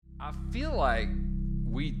I feel like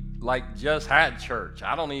we just had church.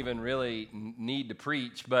 I don't even really need to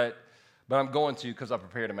preach, but I'm going to because I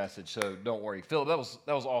prepared a message. So don't worry, Philip.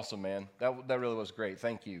 That was awesome, man. That really was great.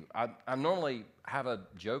 Thank you. I normally have a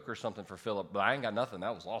joke or something for Philip, but I ain't got nothing.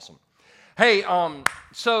 That was awesome. Hey,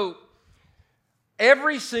 so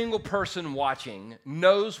every single person watching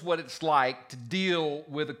knows what it's like to deal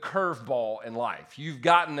with a curveball in life. You've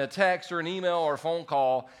gotten a text or an email or a phone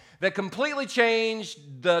call that completely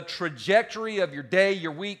changed the trajectory of your day,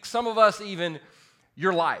 your week, some of us even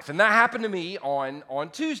your life. And that happened to me on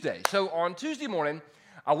Tuesday. So on Tuesday morning,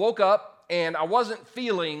 I woke up and I wasn't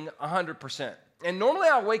feeling 100%. And normally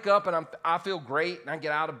I wake up and I feel great and I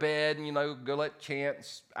get out of bed and, go let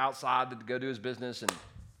Chance outside to go do his business.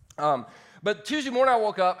 But Tuesday morning I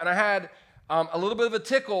woke up and I had a little bit of a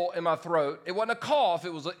tickle in my throat. It wasn't a cough.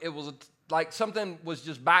 It was like something was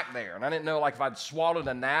just back there. And I didn't know if I'd swallowed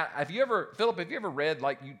a gnat. Philip, have you ever read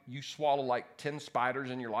you swallow 10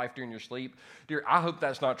 spiders in your life during your sleep? Dear, I hope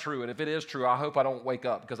that's not true. And if it is true, I hope I don't wake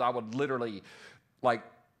up because I would literally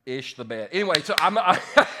ish the bed. Anyway, so I'm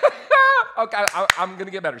going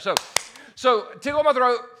to get better. So tickle in my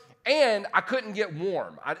throat. And I couldn't get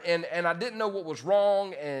warm, and I didn't know what was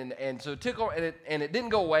wrong, and so tickle, and it didn't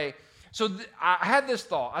go away. So I had this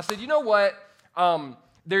thought. I said, you know what?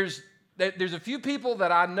 There's a few people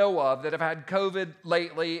that I know of that have had COVID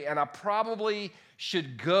lately, and I probably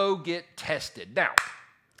should go get tested. Now,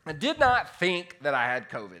 I did not think that I had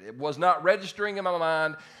COVID. It was not registering in my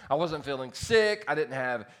mind. I wasn't feeling sick. I didn't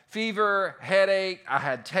have fever, headache. I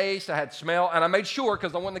had taste. I had smell. And I made sure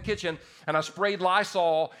because I went in the kitchen and I sprayed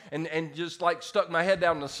Lysol and just stuck my head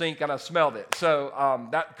down in the sink and I smelled it. So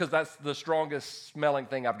because that's the strongest smelling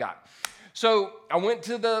thing I've got. So I went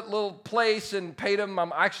to the little place and paid them. I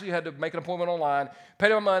actually had to make an appointment online, paid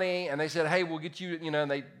them money, and they said, hey, we'll get you,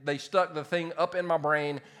 and they stuck the thing up in my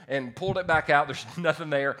brain and pulled it back out. There's nothing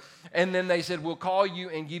there. And then they said, we'll call you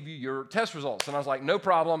and give you your test results. And I was like, no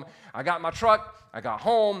problem. I got in my truck. I got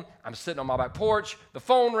home. I'm sitting on my back porch. The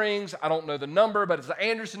phone rings. I don't know the number, but it's the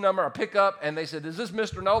Anderson number. I pick up, and they said, is this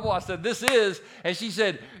Mr. Noble? I said, this is. And she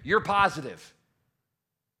said, you're positive.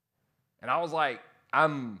 And I was like,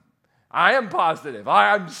 I am positive.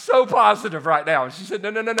 I'm so positive right now. And she said,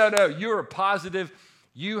 no. You're positive.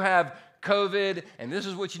 You have COVID, and this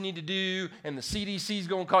is what you need to do, and the CDC's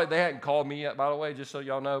going to call you. They hadn't called me yet, by the way, just so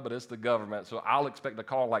y'all know, but it's the government, so I'll expect a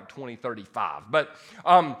call 2035. But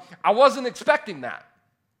I wasn't expecting that.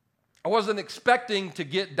 I wasn't expecting to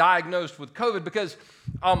get diagnosed with COVID because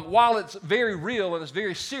while it's very real and it's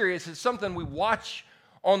very serious, it's something we watch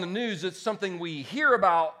on the news. It's something we hear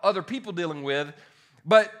about other people dealing with.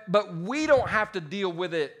 But we don't have to deal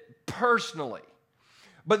with it personally.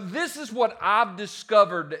 But this is what I've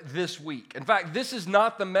discovered this week. In fact, this is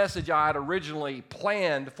not the message I had originally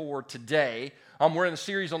planned for today. We're in a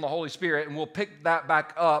series on the Holy Spirit, and we'll pick that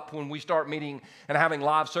back up when we start meeting and having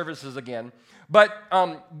live services again. But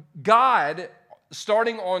God,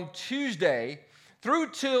 starting on Tuesday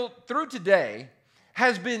through today,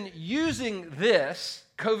 has been using this,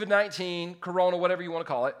 COVID-19, Corona, whatever you want to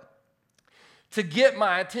call it, to get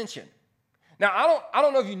my attention. Now, I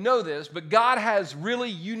don't know if you know this, but God has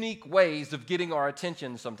really unique ways of getting our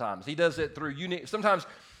attention sometimes. He does it through sometimes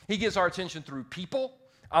he gets our attention through people.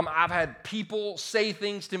 I've had people say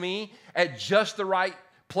things to me at just the right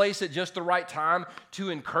place at just the right time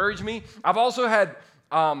to encourage me. I've also had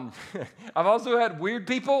weird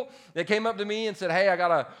people that came up to me and said, hey, I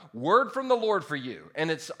got a word from the Lord for you.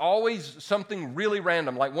 And it's always something really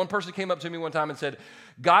random. Like one person came up to me one time and said,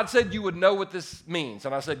 God said you would know what this means.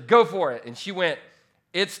 And I said, go for it. And she went,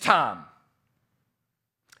 it's time.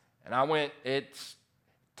 And I went, it's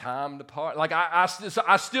time to part.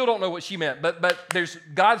 I still don't know what she meant. But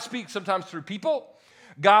God speaks sometimes through people.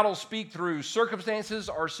 God will speak through circumstances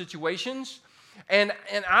or situations. And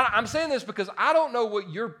I'm saying this because I don't know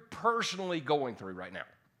what you're personally going through right now.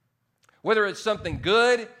 Whether it's something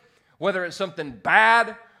good, whether it's something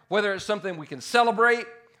bad, whether it's something we can celebrate,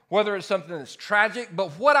 whether it's something that's tragic.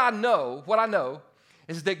 But what I know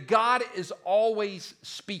is that God is always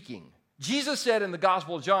speaking. Jesus said in the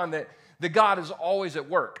Gospel of John that God is always at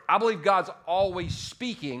work. I believe God's always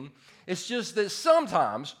speaking. It's just that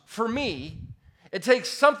sometimes, for me, it takes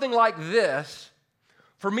something like this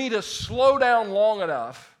for me to slow down long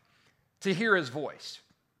enough to hear his voice.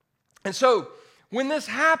 And so when this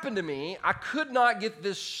happened to me, I could not get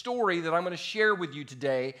this story that I'm going to share with you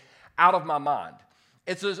today out of my mind.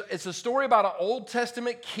 It's a story about an Old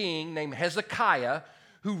Testament king named Hezekiah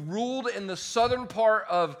who ruled in the southern part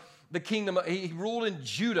of the kingdom. He ruled in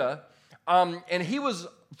Judah, and he was,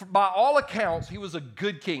 by all accounts, he was a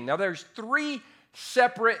good king. Now there's three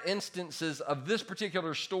separate instances of this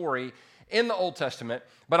particular story in the Old Testament,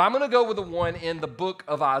 but I'm going to go with the one in the book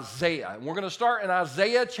of Isaiah. And we're going to start in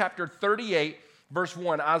Isaiah chapter 38, verse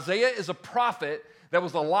 1. Isaiah is a prophet that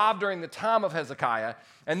was alive during the time of Hezekiah,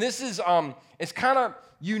 and this is it's kind of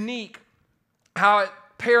unique how it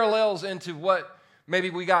parallels into what maybe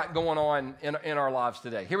we got going on in our lives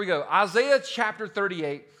today. Here we go. Isaiah chapter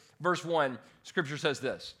 38, verse 1, Scripture says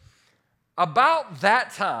this. About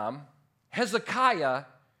that time, Hezekiah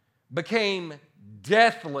became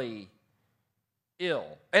deathly ill.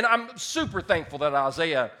 And I'm super thankful that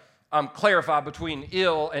Isaiah clarified between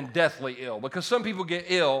ill and deathly ill, because some people get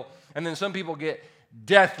ill and then some people get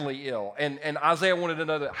deathly ill. And Isaiah wanted to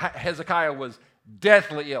know that Hezekiah was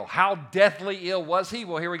deathly ill. How deathly ill was he?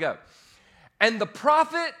 Well, here we go. And the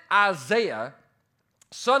prophet Isaiah,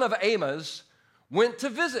 son of Amos, went to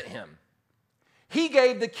visit him. He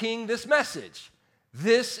gave the king this message.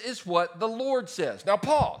 This is what the Lord says. Now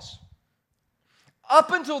pause.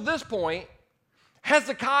 Up until this point,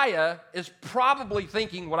 Hezekiah is probably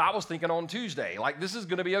thinking what I was thinking on Tuesday. Like, this is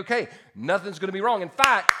going to be okay. Nothing's going to be wrong. In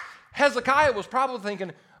fact, Hezekiah was probably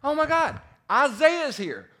thinking, oh my God, Isaiah's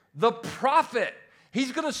here, the prophet.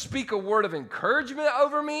 He's going to speak a word of encouragement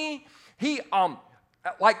over me.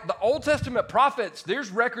 Like the Old Testament prophets,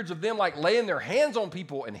 there's records of them like laying their hands on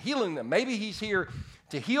people and healing them. Maybe he's here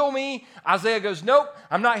to heal me. Isaiah goes, nope,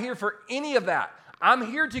 I'm not here for any of that. I'm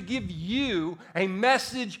here to give you a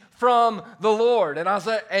message from the Lord.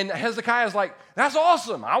 And Hezekiah's like, that's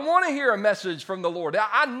awesome. I want to hear a message from the Lord.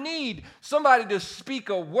 I need somebody to speak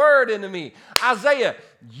a word into me. Isaiah,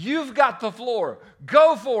 you've got the floor.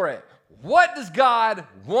 Go for it. What does God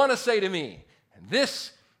want to say to me? And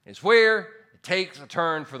this is where it takes a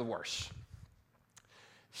turn for the worse.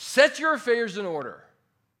 Set your affairs in order,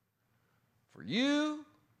 for you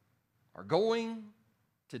are going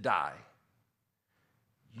to die.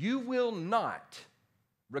 You will not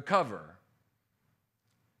recover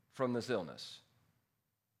from this illness.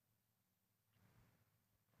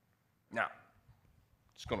 Now,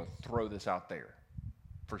 just going to throw this out there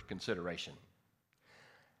for consideration.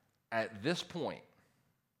 At this point,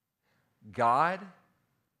 God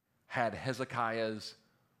had Hezekiah's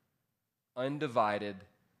undivided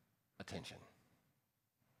attention.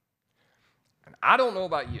 And I don't know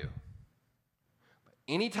about you, but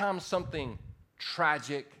anytime something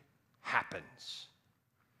tragic happens,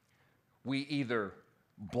 we either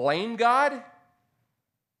blame God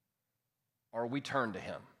or we turn to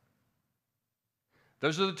Him.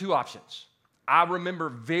 Those are the two options. I remember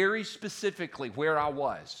very specifically where I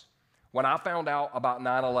was when I found out about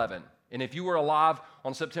 9/11. And if you were alive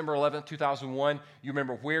on September 11th, 2001, you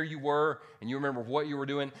remember where you were and you remember what you were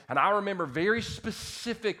doing. And I remember very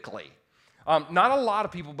specifically, not a lot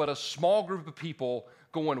of people, but a small group of people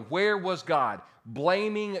going, where was God?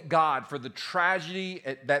 Blaming God for the tragedy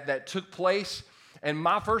that took place. And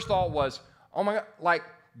my first thought was, oh my God, like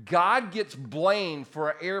God gets blamed for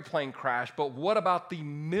an airplane crash, but what about the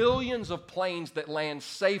millions of planes that land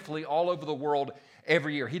safely all over the world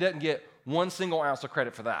every year? He doesn't get one single ounce of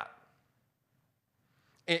credit for that.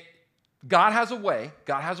 God has a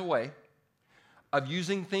way of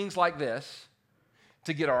using things like this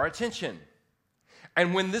to get our attention.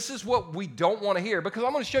 And when this is what we don't want to hear, because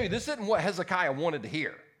I'm going to show you, this isn't what Hezekiah wanted to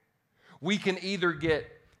hear. We can either get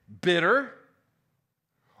bitter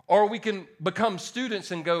or we can become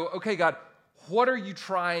students and go, okay, God, what are you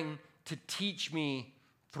trying to teach me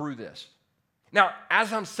through this? Now,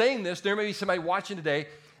 as I'm saying this, there may be somebody watching today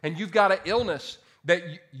and you've got an illness that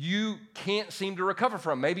you can't seem to recover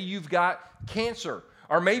from. Maybe you've got cancer,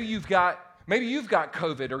 or maybe you've got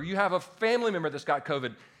COVID, or you have a family member that's got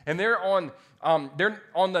COVID, and they're on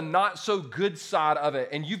the not so good side of it,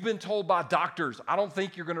 and you've been told by doctors, I don't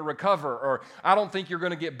think you're going to recover, or I don't think you're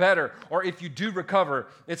going to get better, or if you do recover,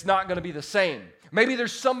 it's not going to be the same. Maybe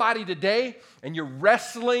there's somebody today, and you're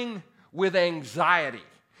wrestling with anxiety,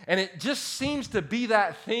 and it just seems to be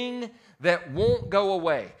that thing that won't go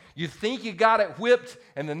away. You think you got it whipped,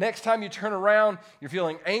 and the next time you turn around, you're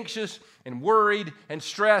feeling anxious and worried and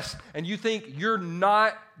stressed, and you think you're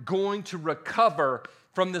not going to recover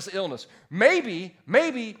from this illness. Maybe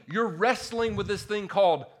you're wrestling with this thing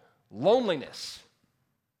called loneliness.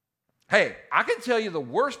 Hey, I can tell you the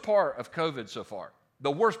worst part of COVID so far,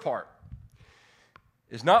 the worst part,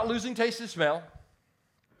 is not losing taste and smell.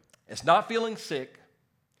 It's not feeling sick.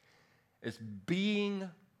 It's being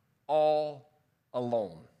all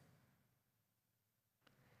alone.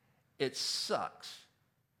 It sucks.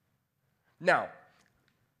 Now,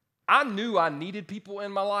 I knew I needed people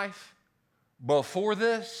in my life before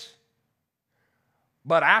this,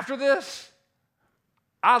 but after this,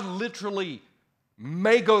 I literally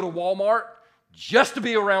may go to Walmart just to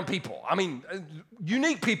be around people. I mean,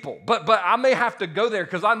 unique people, but I may have to go there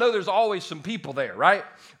because I know there's always some people there, right?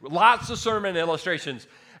 Lots of sermon illustrations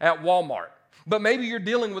at Walmart. But maybe you're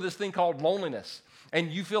dealing with this thing called loneliness,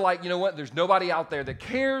 and you feel like, you know what, there's nobody out there that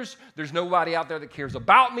cares. There's nobody out there that cares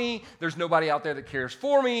about me. There's nobody out there that cares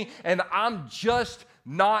for me, and I'm just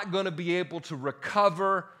not going to be able to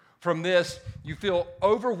recover from this. You feel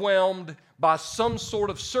overwhelmed by some sort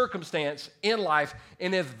of circumstance in life,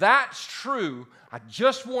 and if that's true, I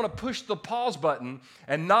just want to push the pause button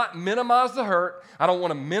and not minimize the hurt. I don't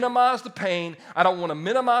want to minimize the pain. I don't want to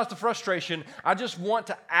minimize the frustration. I just want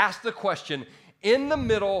to ask the question, in the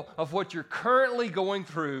middle of what you're currently going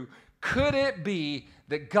through, could it be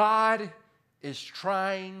that God is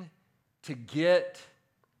trying to get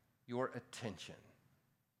your attention?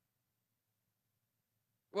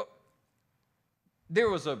 Well, there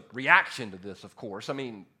was a reaction to this, of course. I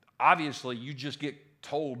mean, obviously, you just get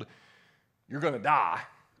told you're going to die.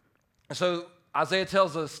 And so Isaiah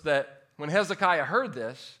tells us that when Hezekiah heard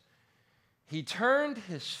this, he turned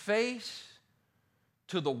his face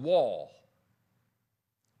to the wall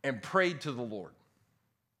and prayed to the Lord.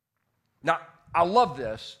 Now, I love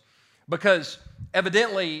this because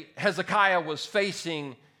evidently Hezekiah was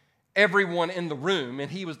facing everyone in the room,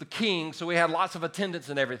 and he was the king, so he had lots of attendants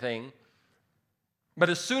and everything. But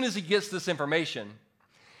as soon as he gets this information,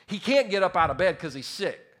 he can't get up out of bed because he's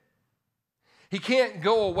sick. He can't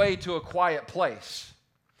go away to a quiet place.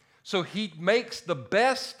 So he makes the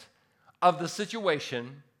best of the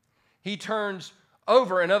situation. He turns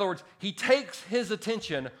over. In other words, he takes his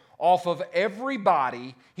attention off of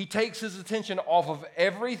everybody. He takes his attention off of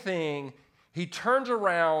everything. He turns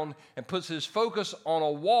around and puts his focus on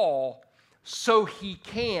a wall so he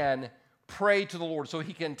can pray to the Lord, so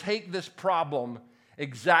he can take this problem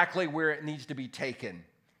exactly where it needs to be taken,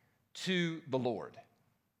 to the Lord.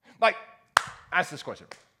 Like, ask this question.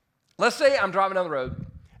 Let's say I'm driving down the road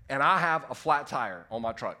and I have a flat tire on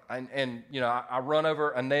my truck. And you know, I run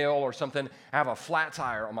over a nail or something, I have a flat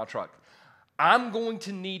tire on my truck. I'm going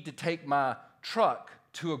to need to take my truck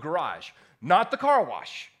to a garage, not the car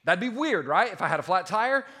wash. That'd be weird, right? If I had a flat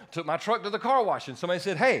tire, took my truck to the car wash, and somebody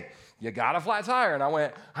said, hey, you got a flat tire. And I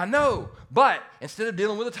went, I know, but instead of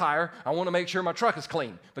dealing with a tire, I want to make sure my truck is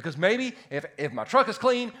clean. Because maybe if my truck is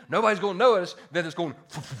clean, nobody's going to notice that it's going,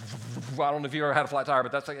 I don't know if you ever had a flat tire,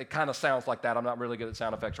 but that's like, it kind of sounds like that. I'm not really good at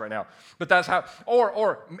sound effects right now. But that's how,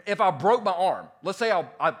 or if I broke my arm, let's say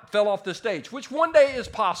I fell off this stage, which one day is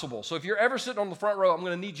possible. So if you're ever sitting on the front row, I'm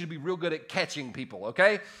going to need you to be real good at catching people,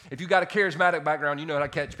 okay? If you got a charismatic background, you know how to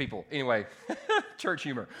catch people. Anyway, church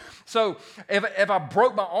humor. So if I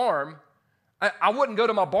broke my arm, I wouldn't go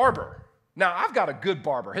to my barber. Now, I've got a good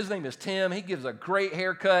barber. His name is Tim. He gives a great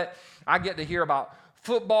haircut. I get to hear about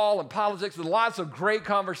football and politics. There's lots of great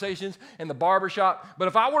conversations in the barbershop. But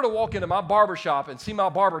if I were to walk into my barbershop and see my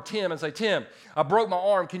barber, Tim, and say, Tim, I broke my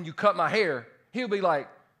arm. Can you cut my hair? He'll be like,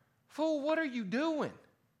 fool, what are you doing?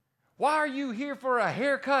 Why are you here for a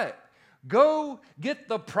haircut? Go get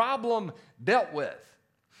the problem dealt with.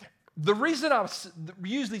 The reason I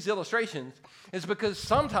use these illustrations is because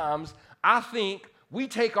sometimes I think we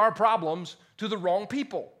take our problems to the wrong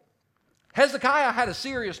people. Hezekiah had a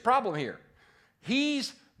serious problem here.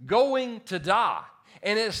 He's going to die.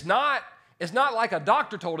 And it's not like a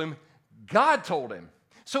doctor told him, God told him.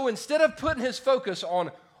 So instead of putting his focus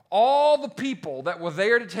on all the people that were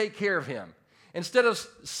there to take care of him, instead of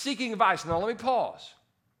seeking advice, now let me pause.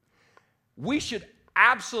 We should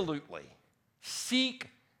absolutely seek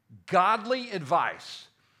godly advice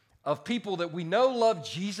of people that we know love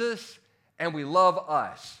Jesus and we love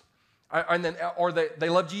us. Or they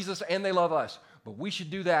love Jesus and they love us. But we should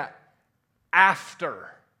do that after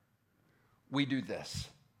we do this.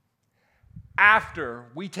 After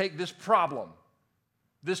we take this problem,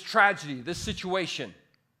 this tragedy, this situation,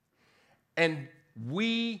 and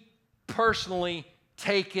we personally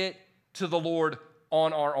take it to the Lord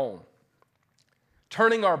on our own.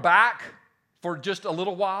 Turning our back for just a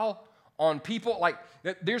little while on people, like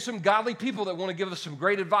there's some godly people that want to give us some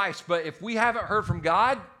great advice, but if we haven't heard from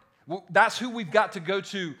God, that's who we've got to go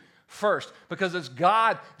to first, because it's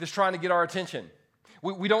God that's trying to get our attention.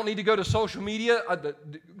 We don't need to go to social media.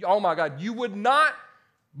 Oh my God, you would not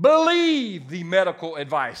believe the medical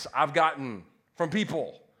advice I've gotten from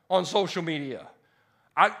people on social media.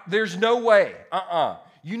 There's no way.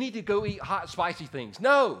 You need to go eat hot, spicy things.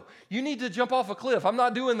 No, you need to jump off a cliff. I'm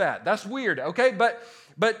not doing that. That's weird, okay? But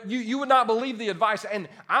you would not believe the advice. And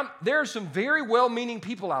there are some very well-meaning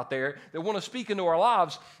people out there that want to speak into our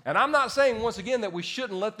lives. And I'm not saying, once again, that we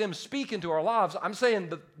shouldn't let them speak into our lives. I'm saying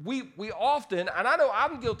that we often, and I know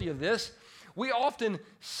I'm guilty of this, we often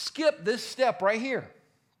skip this step right here.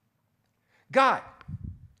 God,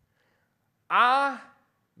 I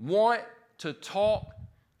want to talk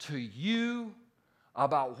to you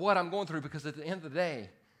about what I'm going through, because at the end of the day,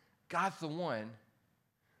 God's the one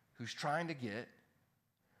who's trying to get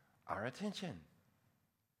our attention.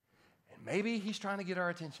 And maybe he's trying to get our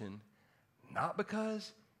attention not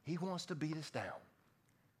because he wants to beat us down,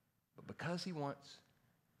 but because he wants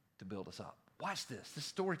to build us up. Watch this. This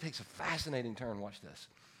story takes a fascinating turn. Watch this.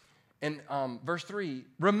 In verse 3,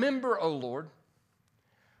 remember, O Lord,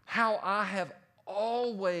 how I have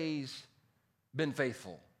always been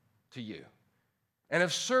faithful to you and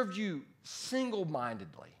have served you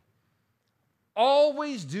single-mindedly,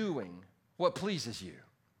 always doing what pleases you.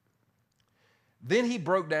 Then he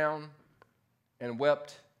broke down and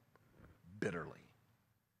wept bitterly.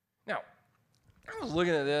 Now, I was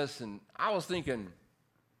looking at this and I was thinking,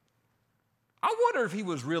 I wonder if he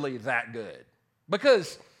was really that good.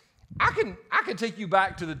 Because I can take you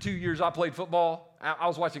back to the 2 years I played football. I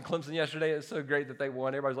was watching Clemson yesterday. It's so great that they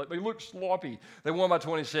won. Everybody's like, they look sloppy. They won by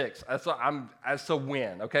 26. That's a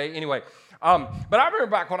win, okay? Anyway, but I remember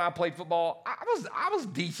back when I played football, I was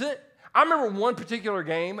decent. I remember one particular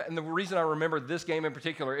game, and the reason I remember this game in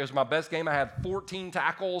particular is my best game. I had 14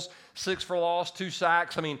 tackles, 6 for loss, 2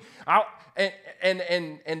 sacks. I mean,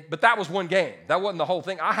 but that was one game. That wasn't the whole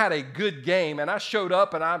thing. I had a good game, and I showed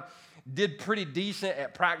up, and I did pretty decent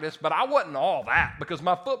at practice, but I wasn't all that because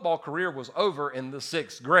my football career was over in the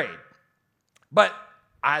 6th grade. But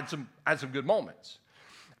I had some good moments.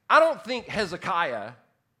 I don't think Hezekiah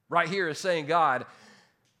right here is saying, God,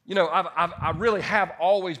 you know, I really have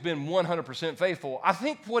always been 100% faithful. I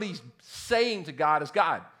think what he's saying to God is,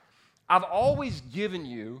 God, I've always given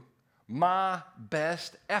you my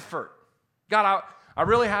best effort. God, I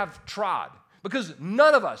really have tried. Because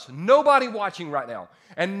none of us, nobody watching right now,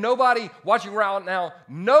 and nobody watching right now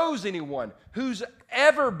knows anyone who's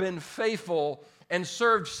ever been faithful and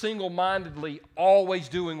served single-mindedly, always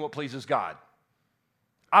doing what pleases God.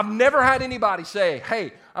 I've never had anybody say,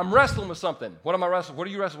 hey, I'm wrestling with something. What am I wrestling? What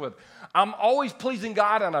are you wrestling with? I'm always pleasing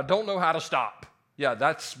God and I don't know how to stop. Yeah,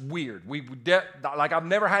 that's weird. I've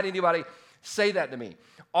never had anybody say that to me.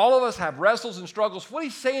 All of us have wrestles and struggles. What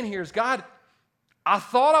he's saying here is, God, I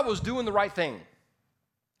thought I was doing the right thing.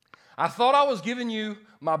 I thought I was giving you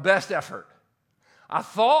my best effort. I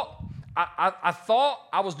thought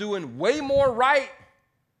I was doing way more right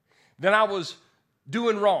than I was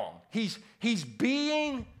doing wrong. He's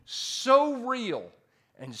being so real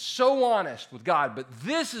and so honest with God, but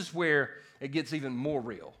this is where it gets even more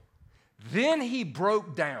real. Then he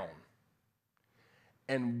broke down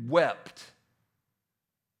and wept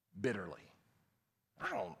bitterly. I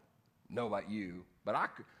don't know about you, but I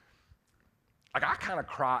kind of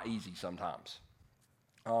cry easy sometimes.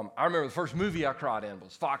 I remember the first movie I cried in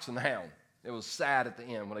was Fox and the Hound. It was sad at the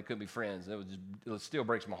end when they couldn't be friends. It still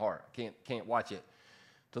breaks my heart. Can't watch it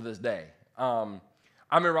to this day. I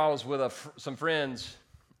remember I was with some friends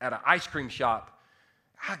at an ice cream shop.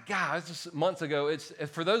 God, it's just months ago. It's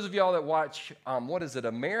for those of y'all that watch, what is it,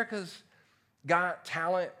 America's Got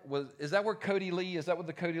Talent? Is that where Cody Lee? Is that what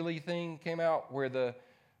the Cody Lee thing came out? Where the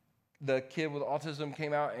kid with autism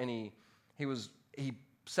came out and he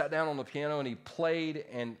sat down on the piano and he played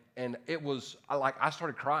and it was like I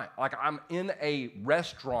started crying. Like I'm in a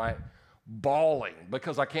restaurant bawling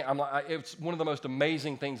because I can't. It's one of the most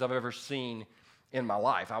amazing things I've ever seen in my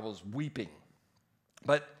life. I was weeping.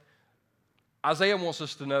 But Isaiah wants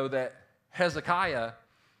us to know that Hezekiah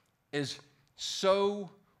is so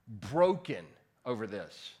broken over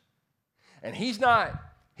this. And he's not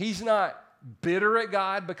bitter at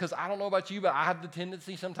God, because I don't know about you, but I have the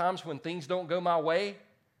tendency sometimes when things don't go my way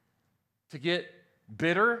to get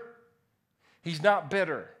bitter. He's not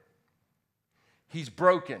bitter. He's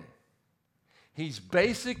broken. He's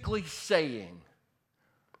basically saying,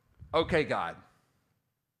 okay, God,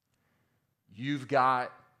 you've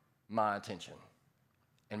got my attention.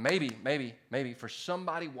 And maybe for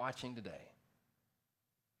somebody watching today,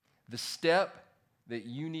 the step that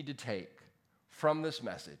you need to take from this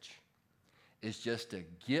message is just to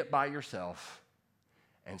get by yourself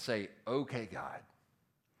and say, okay, God,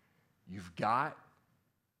 you've got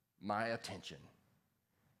my attention.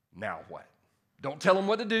 Now what? Don't tell him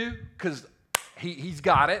what to do, because he's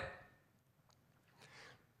got it.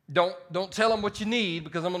 Don't tell him what you need,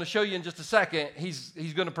 because I'm going to show you in just a second. He's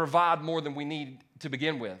going to provide more than we need to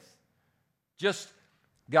begin with. Just,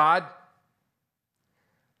 God,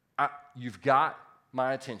 you've got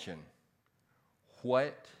my attention.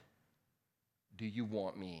 What do you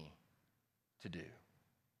want me to do?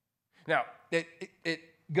 Now, it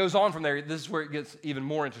goes on from there. This is where it gets even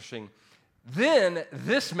more interesting. Then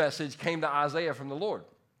this message came to Isaiah from the Lord.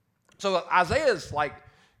 So Isaiah is like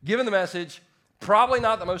giving the message, probably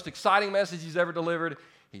not the most exciting message he's ever delivered.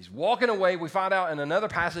 He's walking away. We find out in another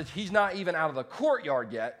passage, he's not even out of the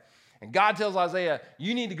courtyard yet. And God tells Isaiah,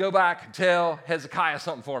 you need to go back and tell Hezekiah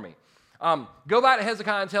something for me. Go back to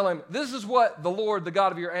Hezekiah and tell him, this is what the Lord, the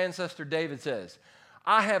God of your ancestor David says.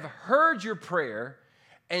 I have heard your prayer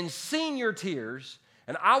and seen your tears,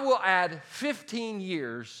 and I will add 15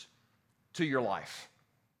 years to your life.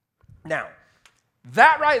 Now,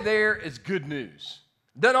 that right there is good news.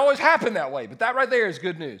 Doesn't always happen that way, but that right there is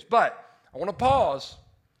good news. But I want to pause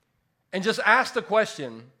and just ask the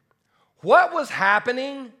question, what was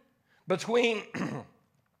happening between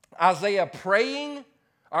Hezekiah praying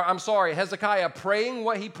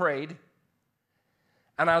what he prayed,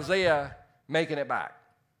 and Isaiah making it back?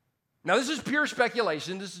 Now, this is pure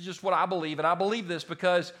speculation. This is just what I believe, and I believe this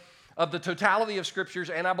because of the totality of scriptures,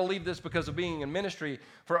 and I believe this because of being in ministry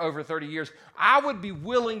for over 30 years. I would be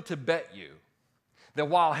willing to bet you that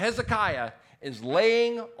while Hezekiah is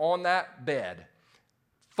laying on that bed,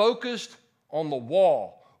 focused on the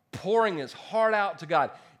wall, pouring his heart out to God,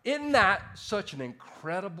 isn't that such an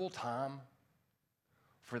incredible time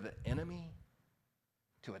for the enemy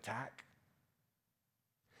to attack?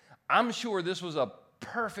 I'm sure this was a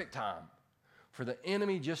perfect time for the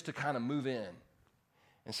enemy just to kind of move in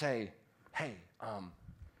and say, hey,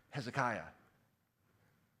 Hezekiah,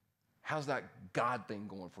 how's that God thing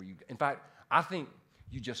going for you? In fact, I think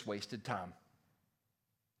you just wasted time.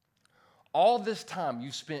 All this time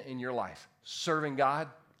you spent in your life serving God,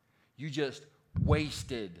 you just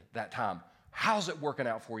wasted that time. How's it working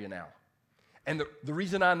out for you now? And the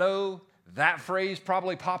reason I know that phrase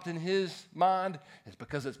probably popped in his mind is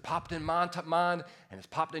because it's popped in my mind and it's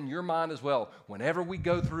popped in your mind as well. Whenever we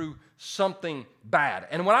go through something bad,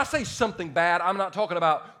 and when I say something bad, I'm not talking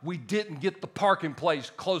about we didn't get the parking place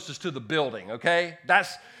closest to the building, okay?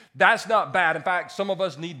 That's not bad. In fact, some of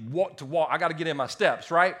us need to walk. I got to get in my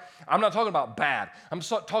steps, right? I'm not talking about bad. I'm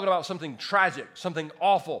talking about something tragic, something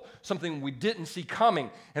awful, something we didn't see coming,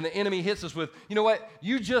 and the enemy hits us with, you know what?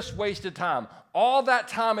 You just wasted time. All that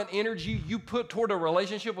time and energy you put toward a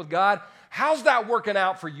relationship with God, how's that working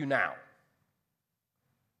out for you now?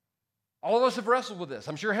 All of us have wrestled with this.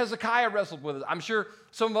 I'm sure Hezekiah wrestled with it. I'm sure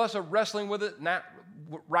some of us are wrestling with it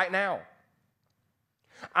right now.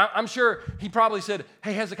 I'm sure he probably said,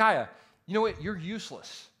 hey, Hezekiah, you know what? You're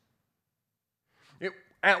useless.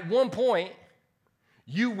 At one point,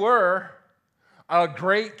 you were a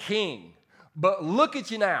great king, but look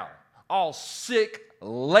at you now, all sick,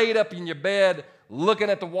 laid up in your bed, looking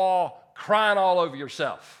at the wall, crying all over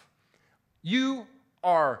yourself. You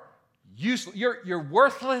are useless. You're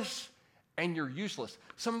worthless and you're useless.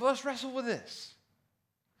 Some of us wrestle with this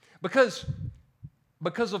because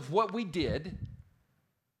of what we did,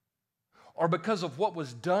 or because of what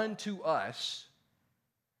was done to us.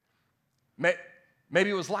 Maybe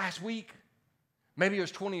it was last week. Maybe it was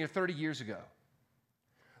 20 or 30 years ago.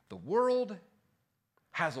 The world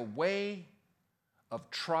has a way of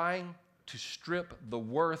trying to strip the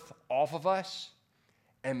worth off of us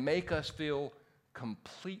and make us feel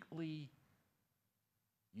completely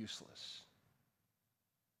useless.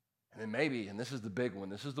 And then maybe, and this is the big one,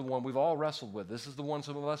 this is the one we've all wrestled with, this is the one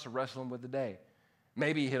some of us are wrestling with today.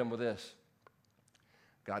 Maybe you hit them with this.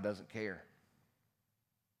 God doesn't care.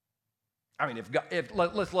 I mean,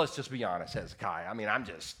 let's just be honest, Hezekiah. I mean, I'm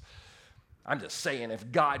just saying,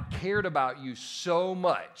 if God cared about you so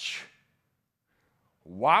much,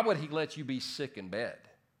 why would he let you be sick in bed?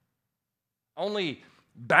 Only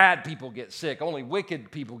bad people get sick. Only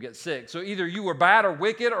wicked people get sick. So either you were bad or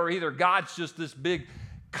wicked, or either God's just this big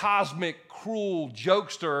cosmic cruel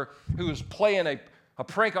jokester who is playing a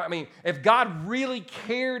prank. I mean, if God really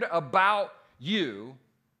cared about you,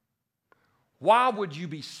 why would you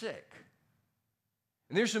be sick?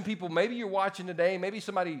 And there's some people, maybe you're watching today, maybe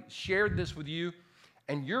somebody shared this with you,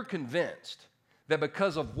 and you're convinced that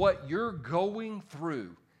because of what you're going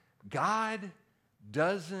through, God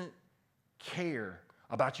doesn't care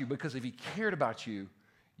about you. Because if he cared about you,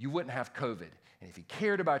 you wouldn't have COVID. And if he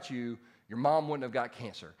cared about you, your mom wouldn't have got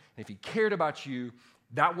cancer. And if he cared about you,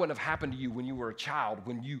 that wouldn't have happened to you when you were a child,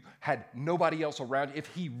 when you had nobody else around you. If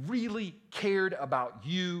he really cared about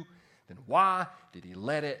you, then why did he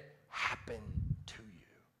let it happen to you?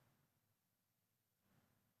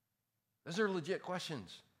 Those are legit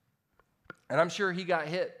questions. And I'm sure he got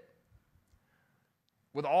hit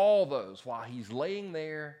with all those while he's laying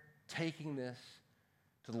there taking this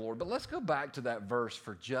to the Lord. But let's go back to that verse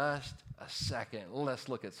for just a second. Let's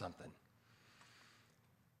look at something.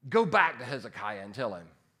 Go back to Hezekiah and tell him,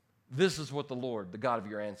 This is what the Lord, the God of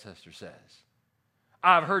your ancestors, says.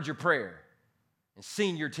 I've heard your prayer and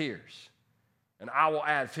seen your tears, and I will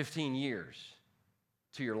add 15 years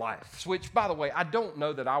to your life. Which, by the way, I don't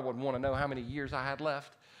know that I would want to know how many years I had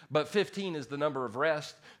left, but 15 is the number of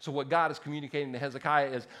rest. So what God is communicating to Hezekiah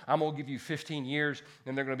is, I'm going to give you 15 years,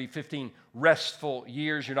 and they're going to be 15 restful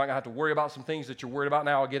years. You're not going to have to worry about some things that you're worried about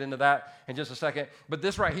now. I'll get into that in just a second. But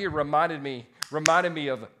this right here reminded me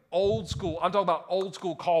of old school. I'm talking about old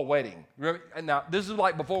school call waiting. Now, this is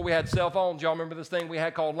like before we had cell phones. Y'all remember this thing we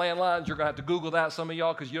had called landlines? You're going to have to Google that, some of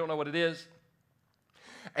y'all, because you don't know what it is.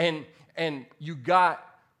 And you got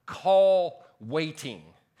call waiting.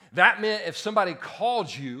 That meant if somebody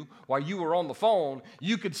called you while you were on the phone,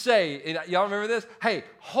 you could say, y'all remember this? Hey,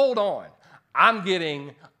 hold on. I'm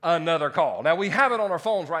getting another call. Now, we have it on our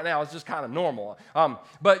phones right now. It's just kind of normal.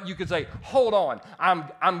 But you could say, hold on,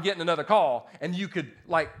 I'm getting another call. And you could,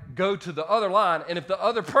 go to the other line. And if the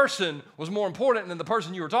other person was more important than the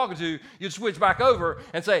person you were talking to, you'd switch back over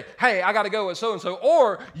and say, hey, I got to go with so-and-so.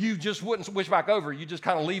 Or you just wouldn't switch back over. You just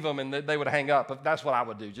kind of leave them, and they would hang up. That's what I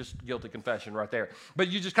would do. Just guilty confession right there. But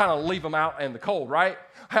you just kind of leave them out in the cold, right?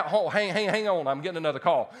 Hang on, I'm getting another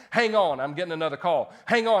call. Hang on, I'm getting another call.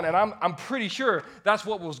 Hang on. And I'm pretty sure that's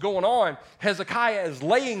what was going on. Hezekiah is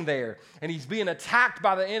laying there, and he's being attacked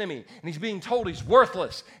by the enemy, and he's being told he's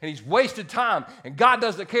worthless, and he's wasted time, and God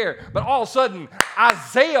doesn't care. But all of a sudden,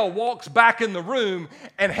 Isaiah walks back in the room,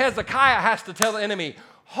 and Hezekiah has to tell the enemy,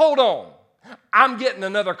 hold on. I'm getting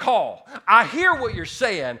another call. I hear what you're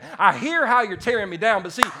saying. I hear how you're tearing me down.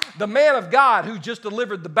 But see, the man of God who just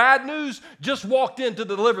delivered the bad news just walked in to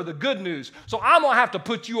deliver the good news. So I'm going to have to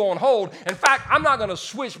put you on hold. In fact, I'm not going to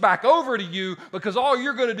switch back over to you because all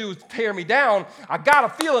you're going to do is tear me down. I got a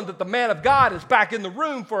feeling that the man of God is back in the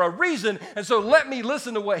room for a reason. And so let me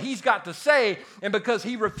listen to what he's got to say. And because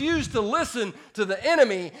he refused to listen to the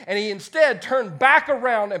enemy and he instead turned back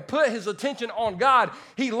around and put his attention on God,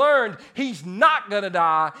 he learned he's not going to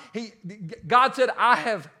die. God said, I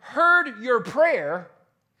have heard your prayer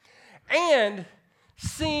and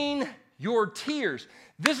seen your tears.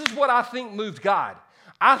 This is what I think moved God.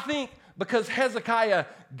 I think because Hezekiah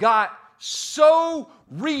got so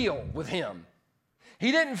real with him.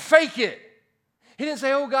 He didn't fake it. He didn't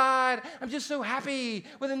say, oh God, I'm just so happy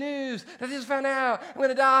with the news. I just found out I'm going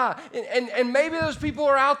to die. And maybe those people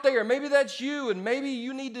are out there. Maybe that's you. And maybe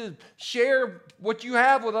you need to share what you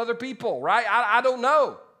have with other people, right? I don't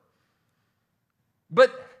know.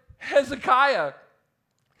 But Hezekiah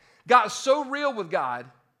got so real with God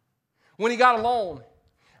when he got alone.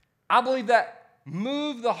 I believe that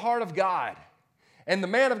moved the heart of God. And the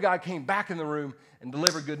man of God came back in the room and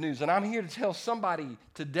delivered good news. And I'm here to tell somebody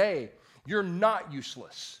today, you're not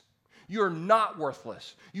useless. You're not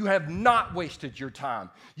worthless. You have not wasted your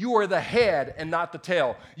time. You are the head and not the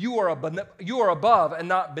tail. You are above and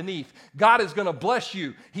not beneath. God is going to bless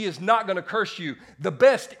you. He is not going to curse you. The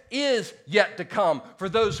best is yet to come for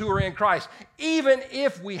those who are in Christ. Even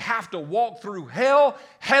if we have to walk through hell,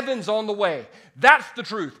 heaven's on the way. That's the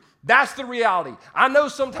truth. That's the reality. I know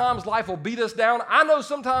sometimes life will beat us down. I know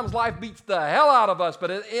sometimes life beats the hell out of us,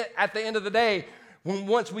 but at the end of the day,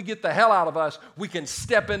 once we get the hell out of us, we can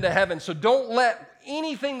step into heaven. So don't let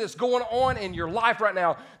anything that's going on in your life right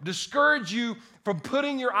now discourage you from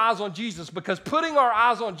putting your eyes on Jesus, because putting our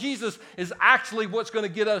eyes on Jesus is actually what's going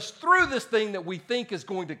to get us through this thing that we think is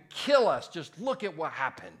going to kill us. Just look at what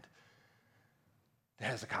happened to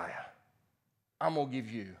Hezekiah. I'm going to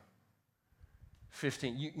give you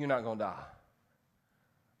 15. You're not going to die.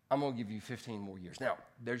 I'm going to give you 15 more years. Now,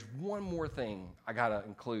 there's one more thing I got to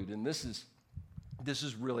include, and this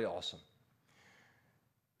is really awesome.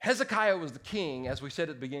 Hezekiah was the king, as we said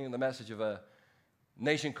at the beginning of the message, of a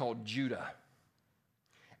nation called Judah.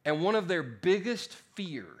 And one of their biggest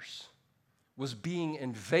fears was being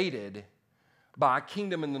invaded by a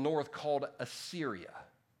kingdom in the north called Assyria.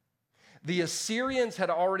 The Assyrians had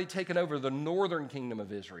already taken over the northern kingdom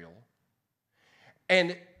of Israel,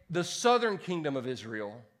 and the southern kingdom of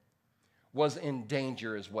Israel was in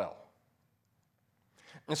danger as well.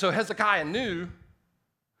 And so Hezekiah knew,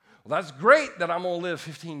 well, that's great that I'm going to live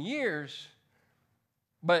 15 years,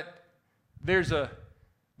 but there's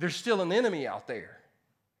still an enemy out there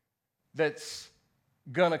that's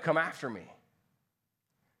going to come after me.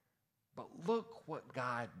 But look what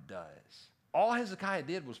God does. All Hezekiah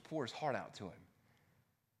did was pour his heart out to him.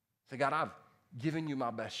 Say, God, I've given you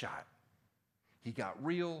my best shot. He got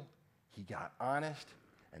real. He got honest.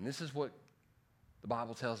 And this is what the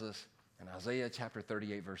Bible tells us in Isaiah chapter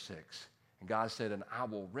 38, verse 6. And God said, and I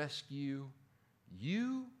will rescue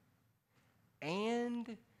you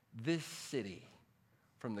and this city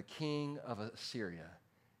from the king of Assyria.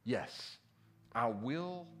 yes, I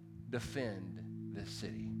will defend this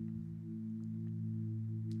city.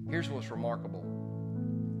 Here's what's remarkable.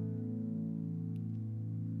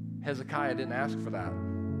 Hezekiah didn't ask for that.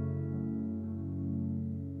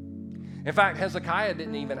 In fact, Hezekiah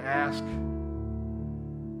didn't even ask,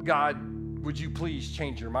 God, would you please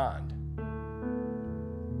change your mind?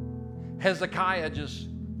 Hezekiah just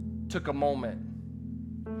took a moment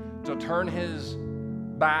to turn his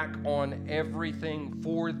back on everything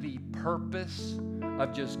for the purpose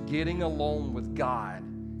of just getting alone with God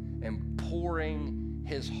and pouring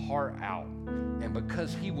his heart out. And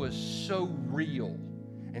because he was so real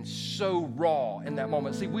and so raw in that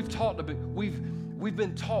moment. See, we've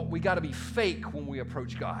been taught we got to be fake when we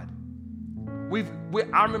approach God.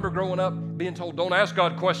 I remember growing up being told, don't ask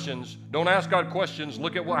God questions. Don't ask God questions.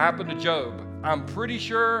 Look at what happened to Job. I'm pretty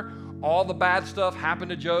sure all the bad stuff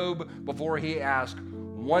happened to Job before he asked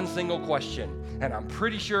one single question. And I'm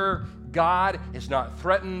pretty sure God is not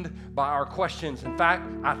threatened by our questions. In fact,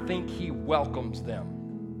 I think he welcomes them.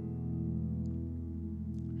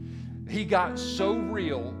 He got so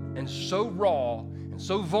real and so raw and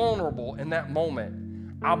so vulnerable in that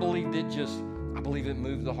moment. I believe it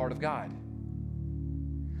moved the heart of God.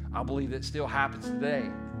 I believe it still happens today.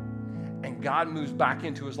 And God moves back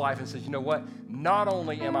into his life and says, you know what? Not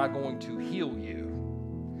only am I going to heal you,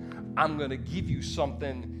 I'm going to give you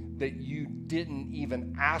something that you didn't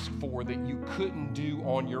even ask for, that you couldn't do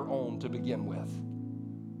on your own to begin with.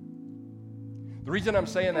 The reason I'm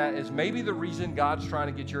saying that is maybe the reason God's trying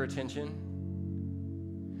to get your attention,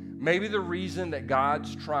 maybe the reason that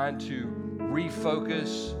God's trying to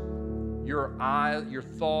refocus your eyes, your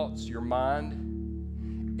thoughts, your mind,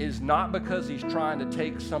 is not because he's trying to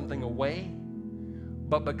take something away,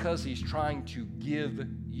 but because he's trying to give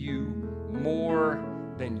you more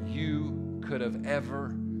than you could have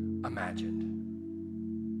ever imagined.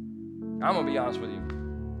 I'm going to be honest with you.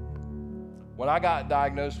 When I got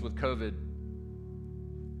diagnosed with COVID,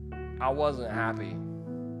 I wasn't happy.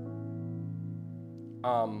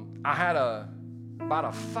 I had about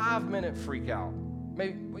a 5-minute freak out.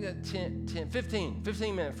 Maybe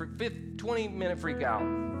 15-minute freak out.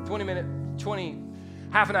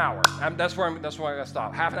 Half an hour. That's where I got to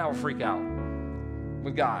stop. Half an hour freak out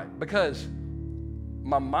with God. Because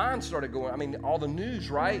my mind started going, all the news,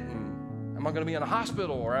 right? And am I going to be in a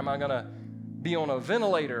hospital, or am I going to be on a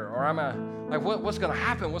ventilator, or am I, what's going to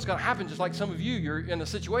happen? What's going to happen? Just like some of you, you're in a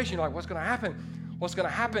situation, you're like, what's going to happen? What's going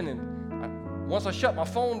to happen? And once I shut my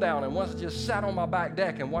phone down and once I just sat on my back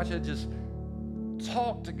deck and watched it just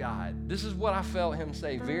talk to God, this is what I felt him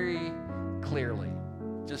say very clearly,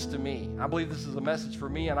 just to me. I believe this is a message for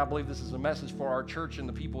me, and I believe this is a message for our church and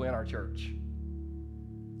the people in our church.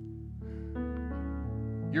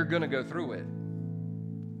 You're going to go through it,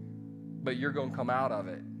 but you're going to come out of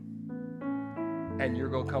it. And you're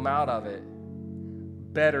going to come out of it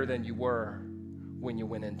better than you were when you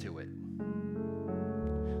went into it.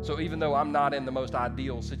 So even though I'm not in the most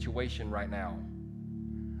ideal situation right now,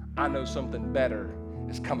 I know something better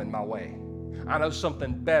is coming my way. I know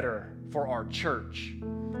something better for our church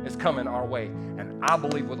is coming our way. And I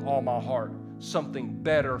believe with all my heart, something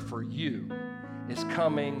better for you is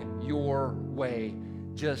coming your way.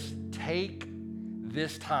 Just take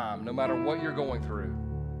this time, no matter what you're going through,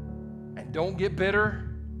 and don't get bitter,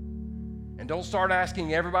 and don't start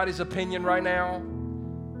asking everybody's opinion right now.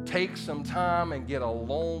 Take some time and get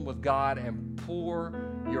alone with God and pour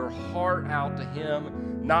your heart out to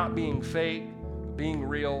him, not being fake, being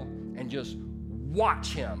real, and just watch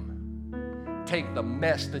him take the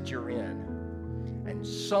mess that you're in and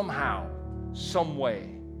somehow, some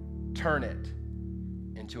way, turn it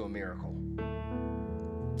into a miracle.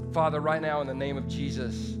 Father, right now in the name of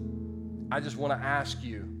Jesus, I just want to ask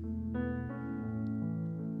you,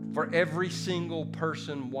 for every single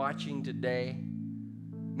person watching today,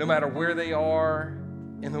 no matter where they are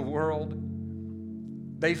in the world,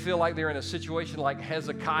 they feel like they're in a situation like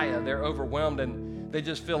Hezekiah. They're overwhelmed and they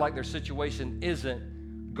just feel like their situation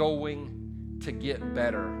isn't going to get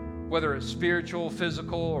better, whether it's spiritual,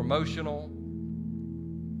 physical, or emotional.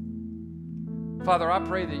 Father, I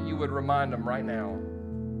pray that you would remind them right now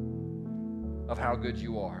of how good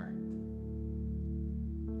you are.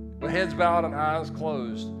 With heads bowed and eyes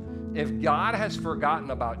closed, if God has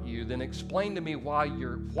forgotten about you, then explain to me why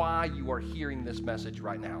you are hearing this message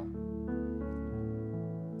right now.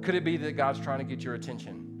 Could it be that God's trying to get your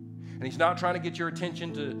attention? And he's not trying to get your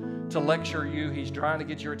attention to lecture you. He's trying to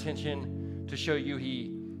get your attention to show you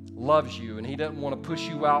he loves you, and he doesn't want to push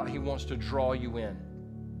you out. He wants to draw you in.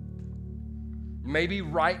 Maybe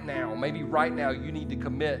right now you need to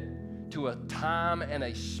commit to a time and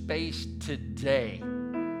a space today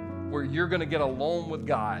where you're going to get alone with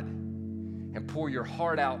God and pour your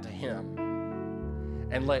heart out to Him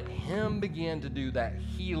and let Him begin to do that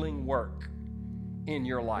healing work in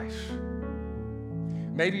your life.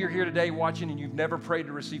 Maybe you're here today watching and you've never prayed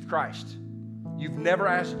to receive Christ. You've never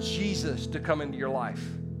asked Jesus to come into your life.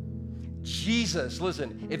 Jesus,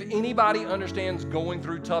 listen, if anybody understands going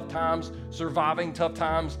through tough times, surviving tough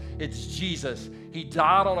times, it's Jesus. He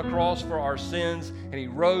died on a cross for our sins, and He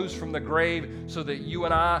rose from the grave so that you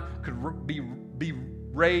and I could be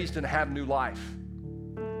raised and have new life.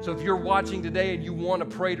 So if you're watching today and you want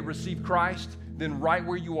to pray to receive Christ, then right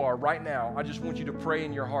where you are right now, I just want you to pray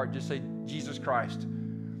in your heart. Just say, Jesus Christ,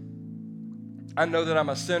 I know that I'm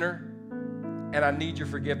a sinner and I need your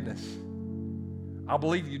forgiveness. I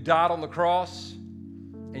believe you died on the cross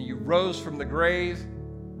and you rose from the grave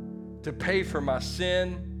to pay for my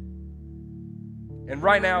sin. And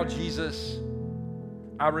right now, Jesus,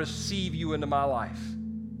 I receive you into my life.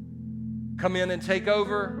 Come in and take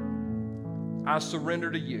over. I surrender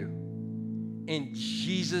to you. In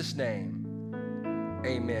Jesus' name.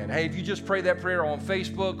 Amen. Hey, if you just prayed that prayer on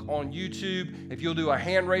Facebook, on YouTube, if you'll do a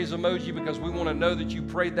hand raise emoji because we want to know that you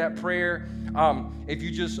prayed that prayer. If you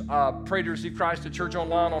just pray to receive Christ at Church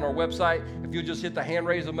Online on our website, if you'll just hit the hand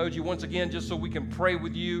raise emoji once again, just so we can pray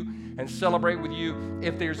with you and celebrate with you.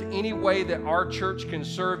 If there's any way that our church can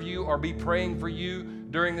serve you or be praying for you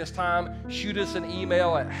during this time, shoot us an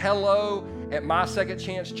email at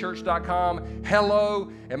hello@mysecondchancechurch.com,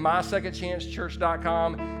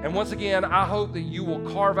 hello@mysecondchancechurch.com. And once again, I hope that you will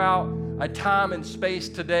carve out a time and space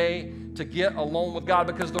today to get alone with God,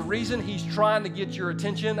 because the reason He's trying to get your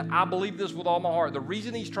attention, I believe this with all my heart, the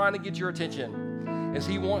reason He's trying to get your attention is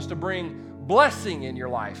He wants to bring blessing in your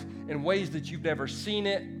life in ways that you've never seen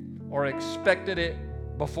it or expected it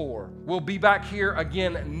before. We'll be back here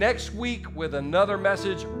again next week with another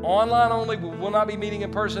message, online only. We will not be meeting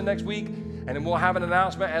in person next week, and then we'll have an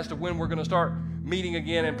announcement as to when we're going to start meeting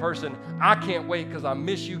again in person. I can't wait because I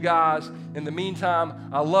miss you guys. In the meantime,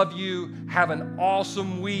 I love you. Have an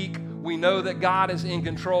awesome week. We know that God is in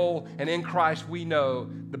control, and in Christ we know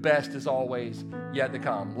the best is always yet to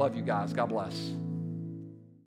come. Love you guys. God bless.